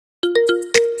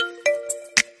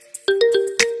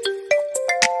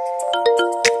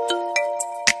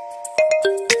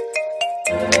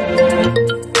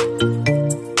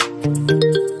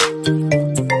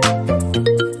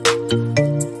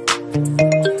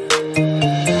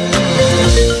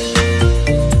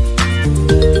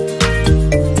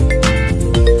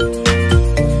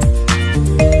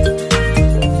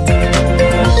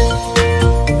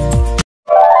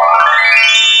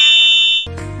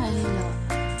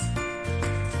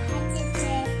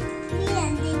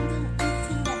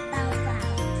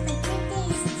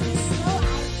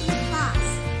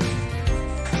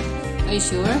Are you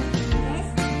sure?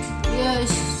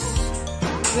 Yes.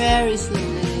 Where is the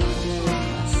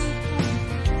bus?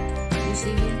 You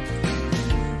see him?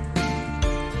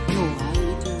 No, I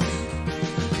return.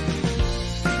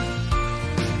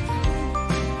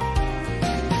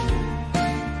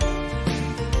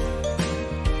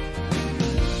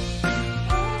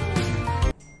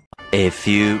 A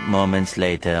few moments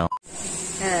later.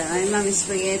 My mommy's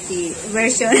spaghetti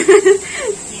version.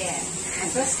 Yeah.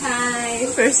 First time.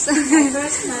 First time.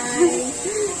 First time.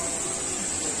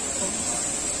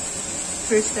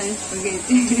 First time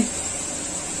spaghetti.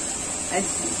 And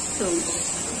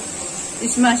sauce.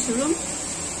 Is mushroom?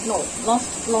 No,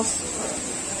 lobster. Lobster.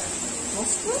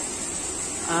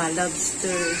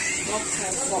 Lobster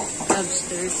sauce.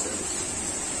 Lobster sauce.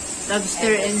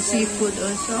 Lobster and seafood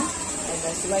also. And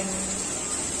the shrimp.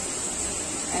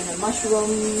 And the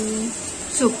mushroom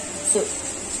Soup.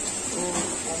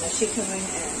 and the chicken and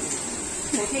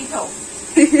potato.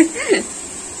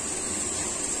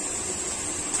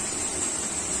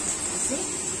 See?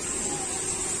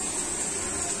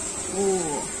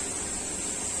 Oh.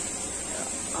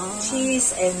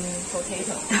 Cheese and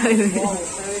potato. Wow,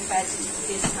 very fast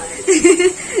this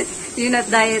time. You're not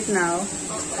diet now.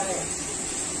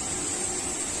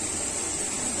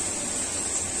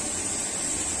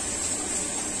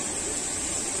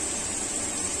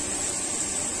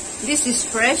 This is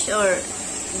fresh or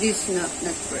this not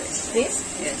fresh? This?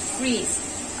 Yes. Freeze.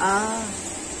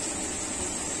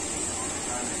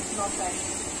 Not fresh.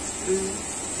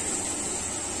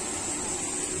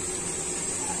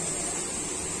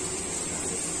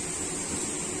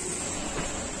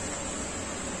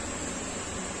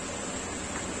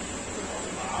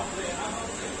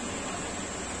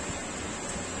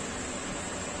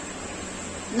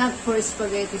 Not for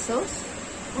spaghetti sauce?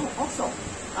 Oh, also.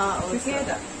 Also.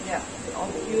 Together. Yeah, they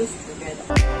all use together.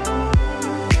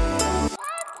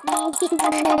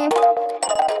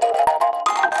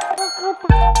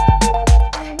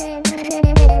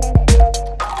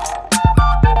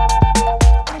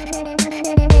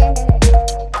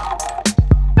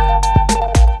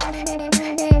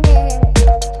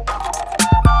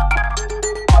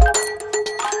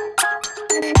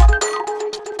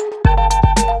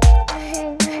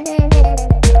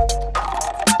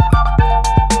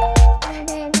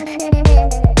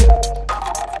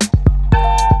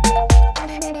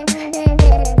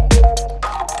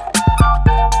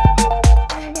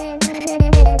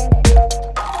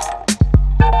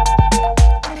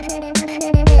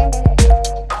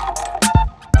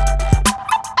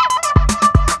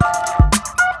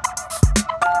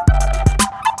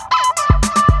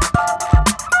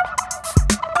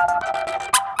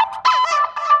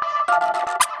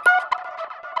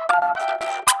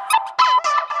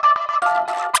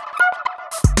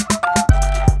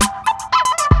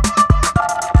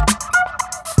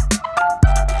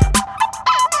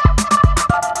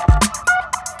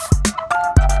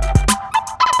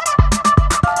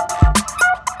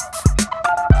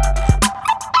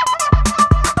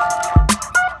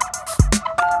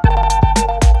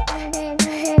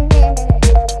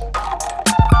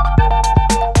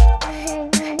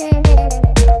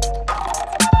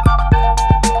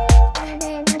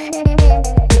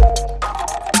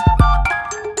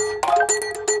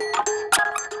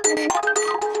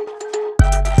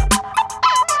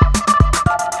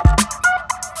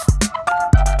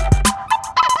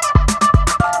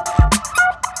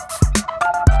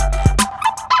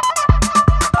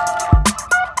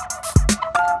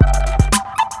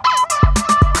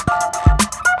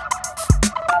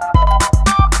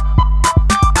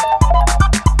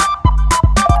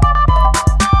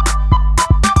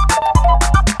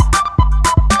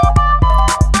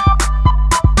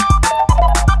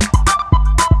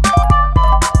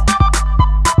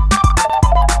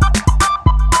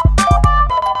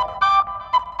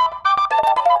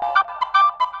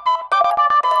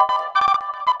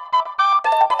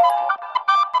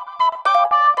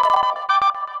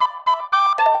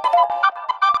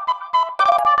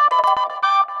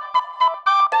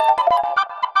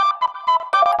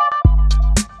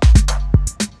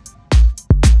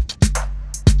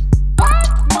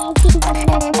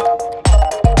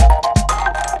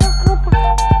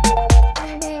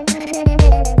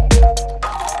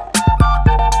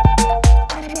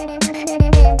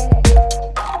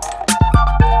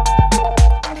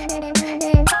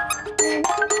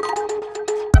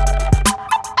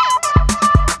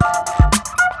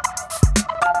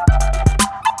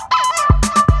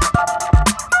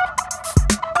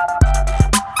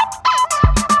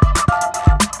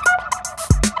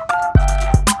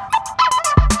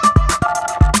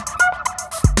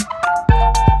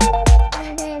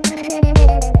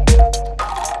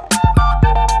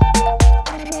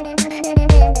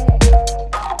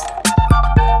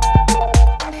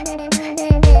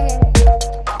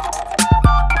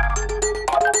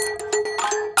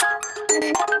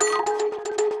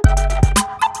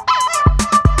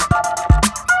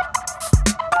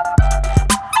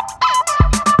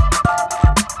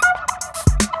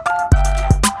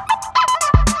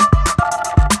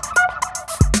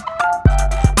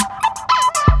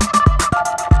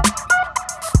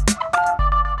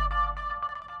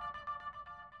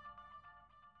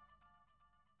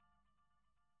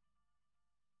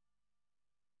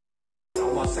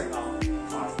 食啊，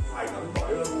排緊隊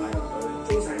咯，排緊隊，租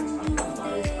成層咁咪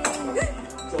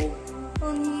租。好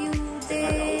要啫。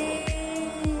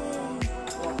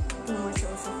哇，咁我想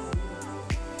食。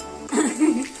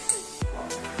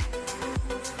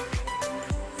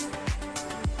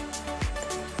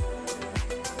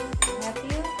Happy?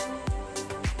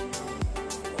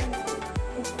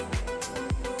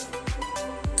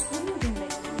 Ano din ba?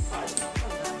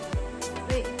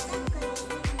 Wait.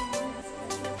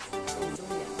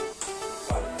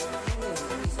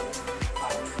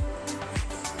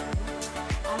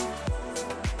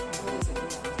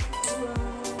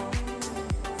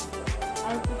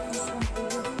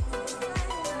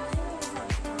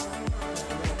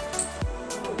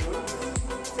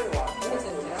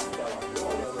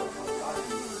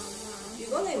 如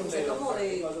果你唔食，咁我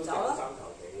哋走啦。三球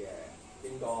幾嘅，應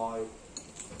該。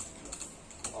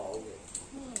哦，OK。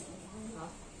嚇？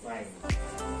明。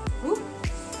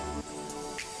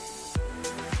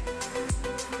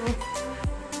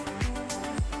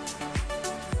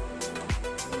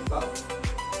得，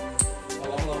我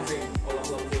諗先，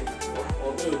我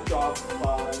都要抓翻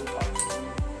份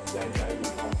靚仔魚湯。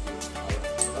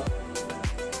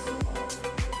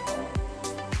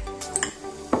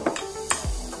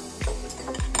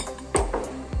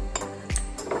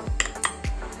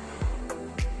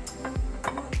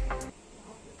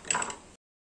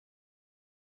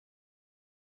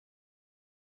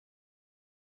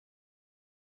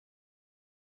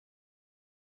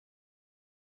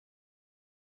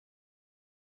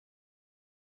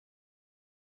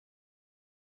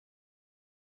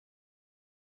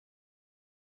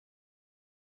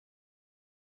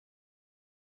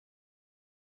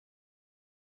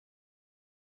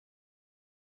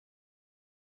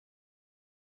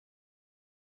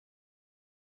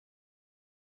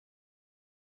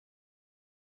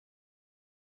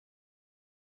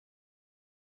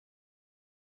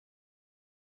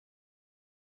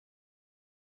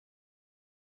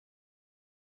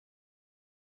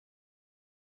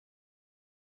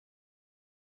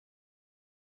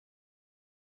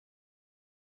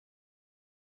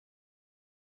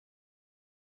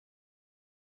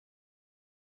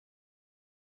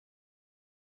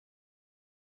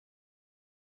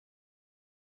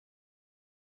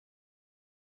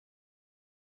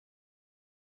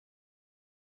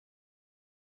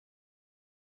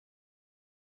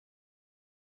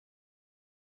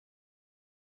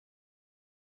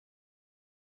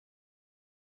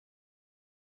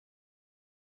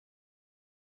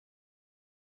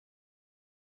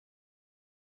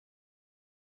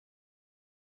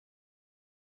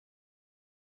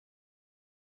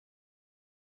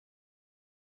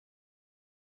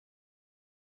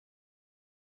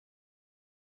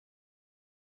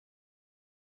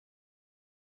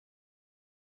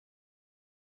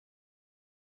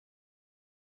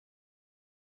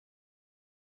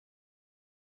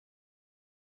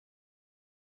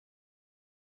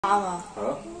啱啊！係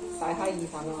咯，大蝦意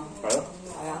粉啊嘛。係咯。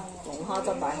係啊，龍蝦汁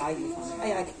大蝦意粉。哎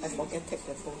呀，I forget take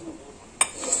the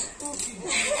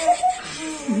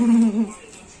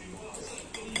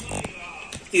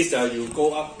photo。This you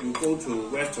go up, you go to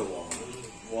restaurant.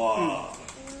 Wow.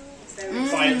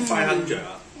 500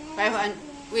 啊。 500.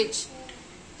 Which?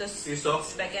 The This of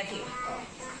spaghetti.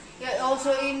 Yeah,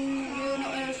 also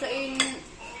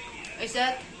is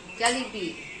that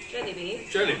Jollibee? Jollibee.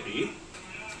 Jollibee.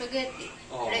 Spaghetti.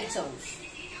 Oh. Red sauce.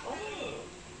 Oh.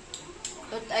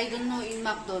 But I don't know in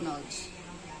McDonald's.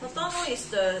 McDonald's is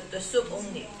the soup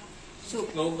only.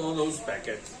 Soup. No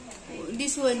spaghetti.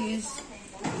 This one is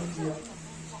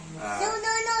No,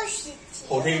 薯條。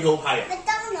 Potato pie. 麥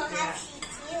當勞係薯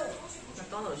條。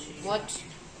McDonald's what?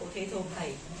 potato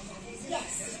pie.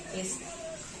 Yes. Yes.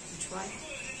 Try.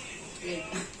 Wait.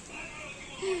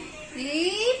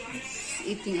 See?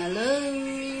 Eating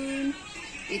alone.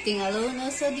 Eating alone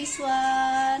also this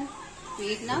one. We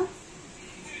eat now?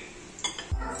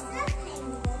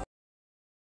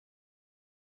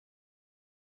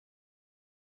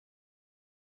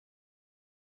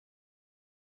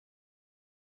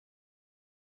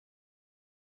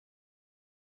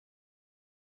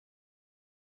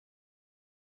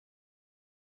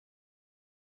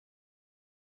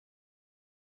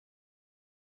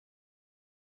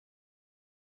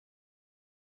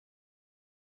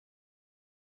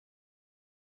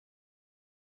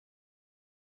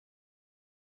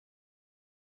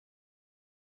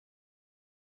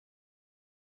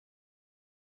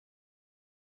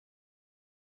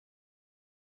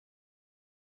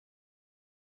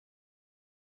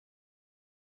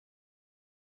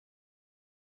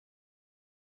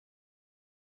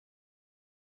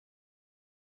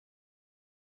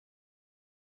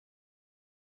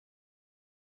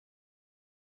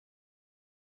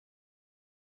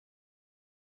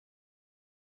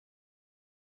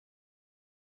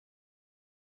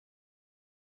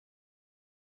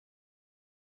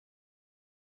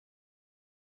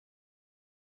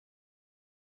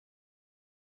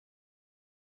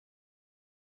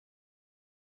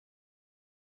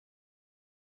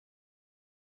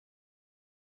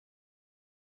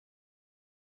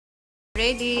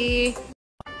 ready.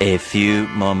 A few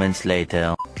moments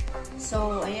later.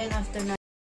 So, ayan, after na